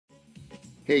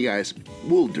Hey guys,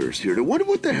 Will Durst here to wonder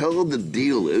what the hell the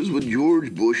deal is with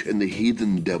George Bush and the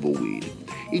heathen devilweed.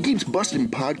 He keeps busting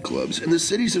pot clubs in the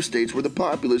cities of states where the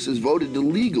populace has voted to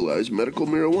legalize medical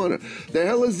marijuana. The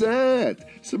hell is that?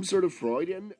 Some sort of Freudian...